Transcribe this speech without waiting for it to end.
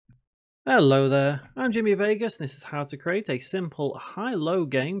Hello there, I'm Jimmy Vegas and this is how to create a simple high-low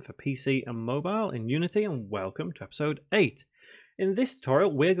game for PC and mobile in Unity, and welcome to episode 8. In this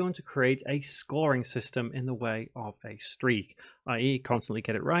tutorial we're going to create a scoring system in the way of a streak, i.e. constantly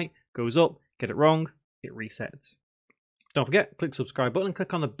get it right, goes up, get it wrong, it resets. Don't forget, click the subscribe button and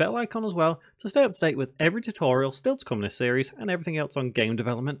click on the bell icon as well to stay up to date with every tutorial still to come in this series and everything else on game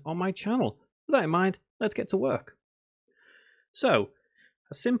development on my channel. With that in mind, let's get to work. So,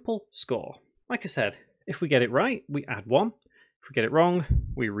 a simple score. Like I said, if we get it right, we add 1. If we get it wrong,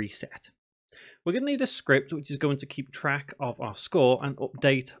 we reset. We're going to need a script which is going to keep track of our score and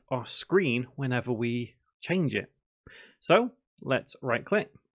update our screen whenever we change it. So let's right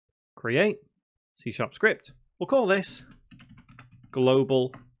click, create, C# script. We'll call this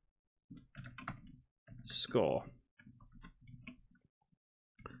global score.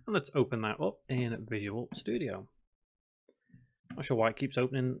 And let's open that up in Visual Studio. Not sure why it keeps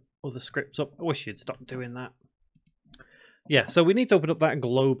opening other scripts up. I wish you'd stop doing that. Yeah, so we need to open up that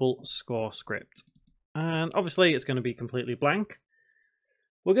global score script. And obviously it's going to be completely blank.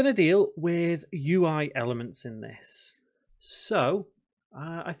 We're going to deal with UI elements in this. So,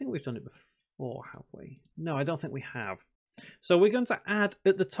 I think we've done it before, have we? No, I don't think we have. So we're going to add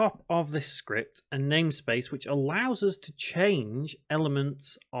at the top of this script a namespace which allows us to change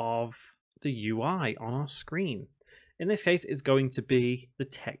elements of the UI on our screen. In this case, it's going to be the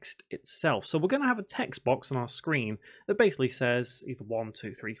text itself. So we're going to have a text box on our screen that basically says either 1,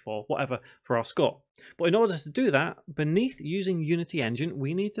 2, 3, 4, whatever for our score. But in order to do that, beneath using Unity Engine,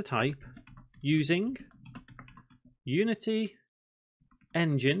 we need to type using Unity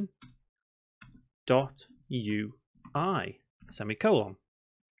Engine .ui semicolon.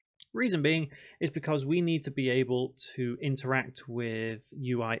 Reason being is because we need to be able to interact with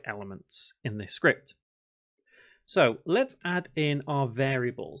UI elements in this script. So let's add in our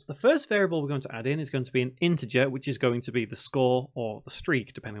variables. The first variable we're going to add in is going to be an integer, which is going to be the score or the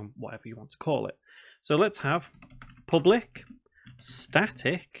streak, depending on whatever you want to call it. So let's have public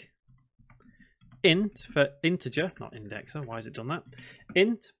static int for integer, not indexer. Why has it done that?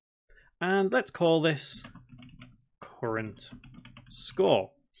 Int, and let's call this current score,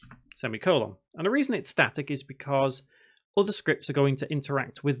 semicolon. And the reason it's static is because other scripts are going to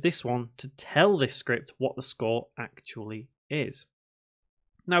interact with this one to tell this script what the score actually is.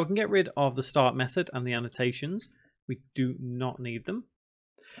 Now we can get rid of the start method and the annotations. We do not need them.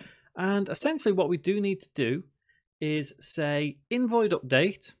 And essentially what we do need to do is say in void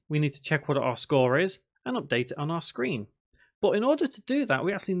update, we need to check what our score is and update it on our screen. But in order to do that,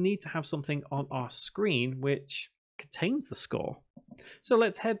 we actually need to have something on our screen which contains the score. So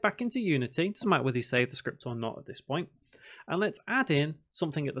let's head back into Unity. Doesn't matter whether you save the script or not at this point. And let's add in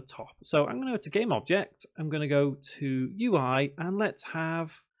something at the top. So I'm going to go to Game Object. I'm going to go to UI, and let's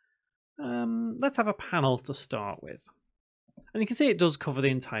have a panel to start with. And you can see it does cover the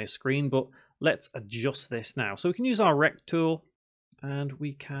entire screen, but let's adjust this now. So we can use our Rect tool, and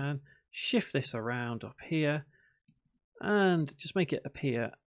we can shift this around up here, and just make it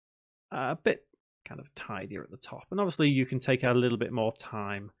appear a bit kind of tidier at the top. And obviously you can take a little bit more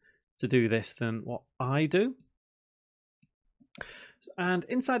time to do this than what I do. And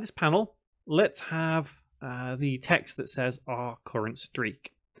inside this panel, let's have the text that says our current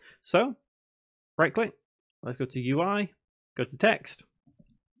streak. So right click, let's go to UI, go to text.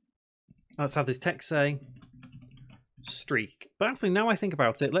 Let's have this text say streak. But actually, now I think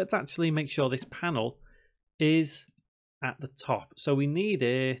about it, let's actually make sure this panel is at the top. So we need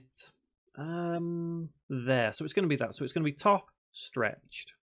it there. So it's going to be that. So it's going to be top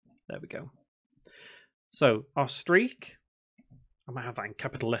stretched. There we go. So our streak, I might have that in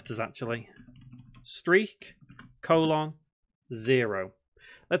capital letters actually. Streak, colon, 0.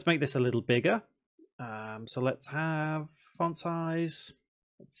 Let's make this a little bigger. So let's have font size,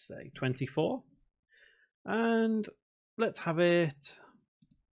 let's say 24. And let's have it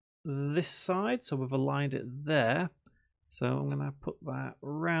this side. So we've aligned it there. So I'm going to put that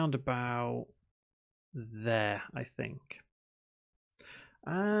round about there, I think.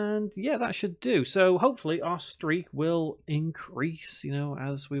 And yeah, that should do. So hopefully our streak will increase,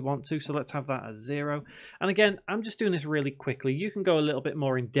 as we want to. So let's have that as 0. And again, I'm just doing this really quickly. You can go a little bit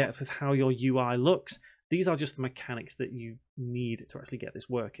more in depth with how your UI looks. These are just the mechanics that you need to actually get this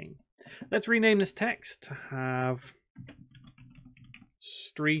working. Let's rename this text to have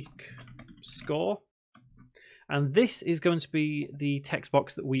streak score. And this is going to be the text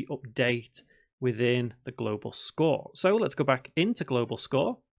box that we update within the global score. So let's go back into global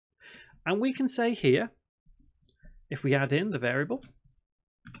score, and we can say here, if we add in the variable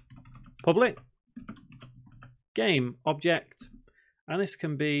public game object, and this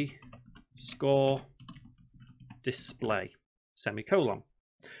can be score display, semicolon.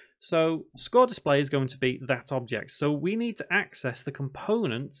 So score display is going to be that object. So we need to access the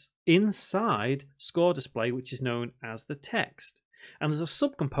components inside score display, which is known as the text. And there's a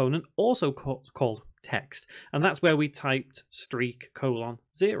subcomponent also called text, and that's where we typed streak :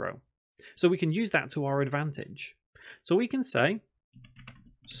 0. So we can use that to our advantage. So we can say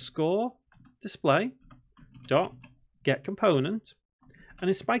score display dot get component, and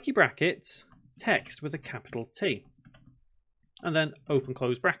in spiky brackets text with a capital T, and then open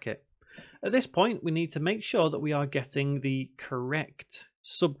close bracket. At this point, we need to make sure that we are getting the correct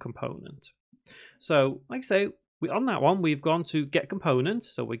subcomponent. So, like I say, on that one, we've gone to get component,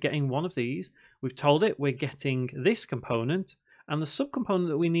 so we're getting one of these. We've told it we're getting this component, and the subcomponent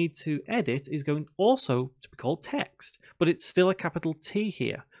that we need to edit is going also to be called text, but it's still a capital T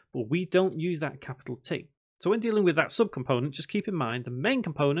here, but we don't use that capital T. So when dealing with that subcomponent, just keep in mind the main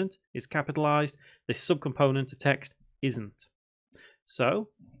component is capitalized, this subcomponent of text isn't. So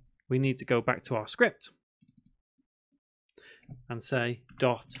we need to go back to our script and say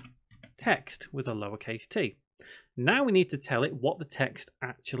dot text with a lowercase t. Now we need to tell it what the text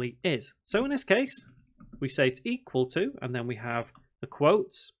actually is. So in this case, we say it's equal to, and then we have the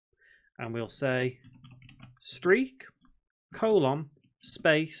quotes, and we'll say streak, colon,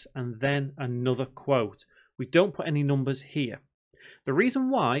 space, and then another quote. We don't put any numbers here. The reason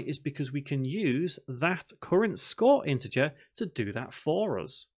why is because we can use that current score integer to do that for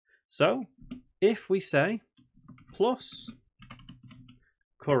us. So if we say plus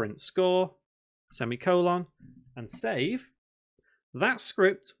current score, semicolon, and save, that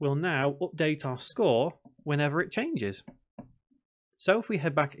script will now update our score whenever it changes. So if we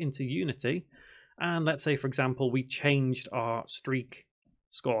head back into Unity, and let's say, for example, we changed our streak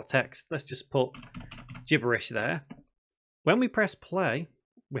score text, let's just put gibberish there. When we press play,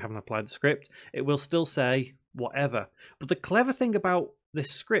 we haven't applied the script, it will still say whatever. But the clever thing about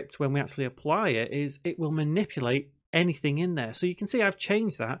this script when we actually apply it is it will manipulate anything in there. So you can see I've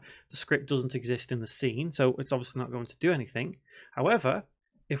changed that. The script doesn't exist in the scene, so it's obviously not going to do anything. However,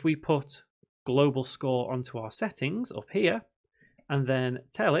 if we put global score onto our settings up here, and then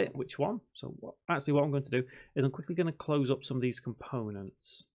tell it which one, so what I'm going to do is I'm quickly going to close up some of these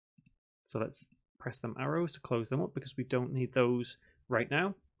components. So let's press them arrows to close them up because we don't need those right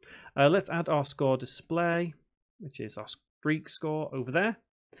now. Let's add our score display, which is our streak score over there.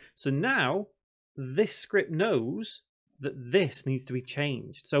 So now this script knows that this needs to be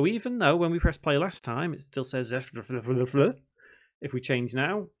changed. So even though when we press play last time it still says if we change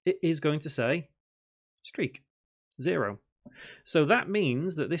now, it is going to say streak 0. So that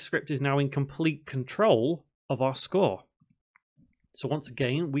means that this script is now in complete control of our score. So once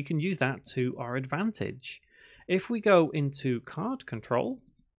again, we can use that to our advantage. If we go into card control,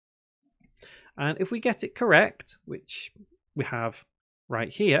 and if we get it correct, which we have right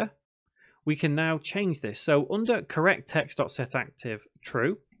here, we can now change this. So under correct text.setActive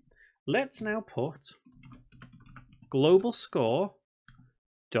true, let's now put global score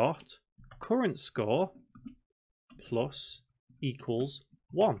dot current score plus equals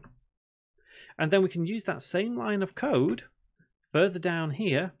 1. And then we can use that same line of code further down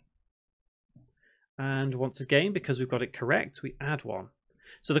here, and once again, because we've got it correct, we add 1.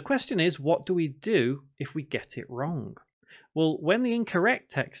 So the question is, what do we do if we get it wrong? Well, when the incorrect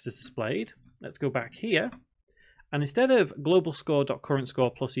text is displayed, let's go back here, and instead of global score.current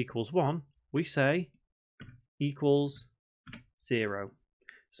score plus equals 1, we say equals 0.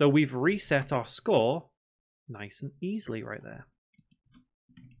 So we've reset our score nice and easily right there.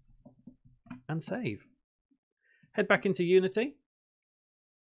 And save. Head back into Unity.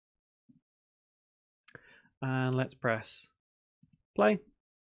 And let's press play.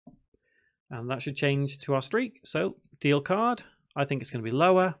 And that should change to our streak. So deal card, I think it's going to be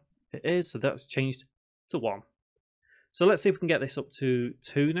lower. It is, so that's changed to 1. So let's see if we can get this up to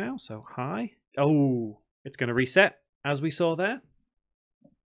 2 now. So high. Oh, it's going to reset as we saw there.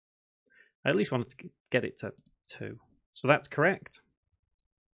 I at least wanted to get it to 2. So that's correct.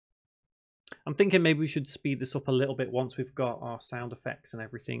 I'm thinking maybe we should speed this up a little bit once we've got our sound effects and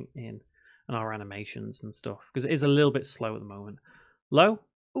everything in, and our animations and stuff, because it is a little bit slow at the moment. Low.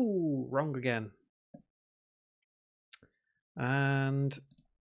 Ooh, wrong again. And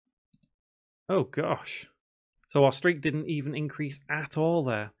oh gosh. So our streak didn't even increase at all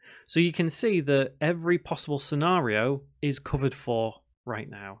there. So you can see that every possible scenario is covered for right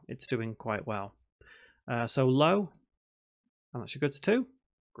now. It's doing quite well. So low, and that should go to 2.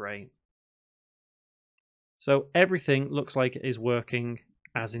 Great. So everything looks like it is working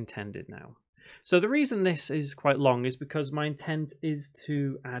as intended now. So the reason this is quite long is because my intent is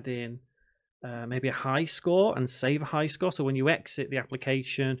to add in maybe a high score and save a high score. So when you exit the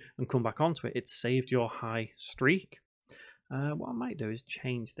application and come back onto it, it's saved your high streak. What I might do is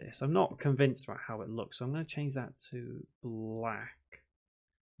change this. I'm not convinced about how it looks, so I'm going to change that to black.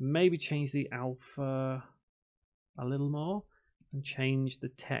 Maybe change the alpha a little more and change the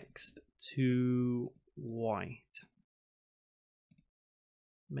text to white.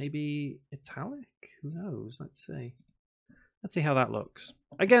 Maybe italic? Who knows? Let's see. Let's see how that looks.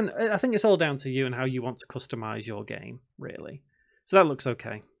 Again, I think it's all down to you and how you want to customize your game, really. So that looks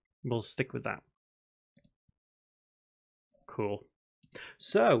okay. We'll stick with that. Cool.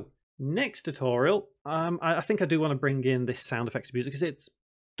 So, next tutorial, I think I do want to bring in this sound effects music because it's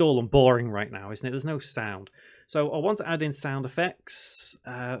dull and boring right now, isn't it? There's no sound. So I want to add in sound effects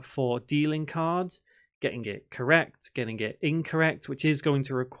for dealing cards, getting it correct, getting it incorrect, which is going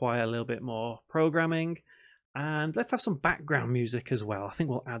to require a little bit more programming. And let's have some background music as well. I think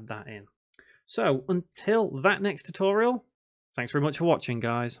we'll add that in. So until that next tutorial, thanks very much for watching,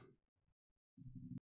 guys.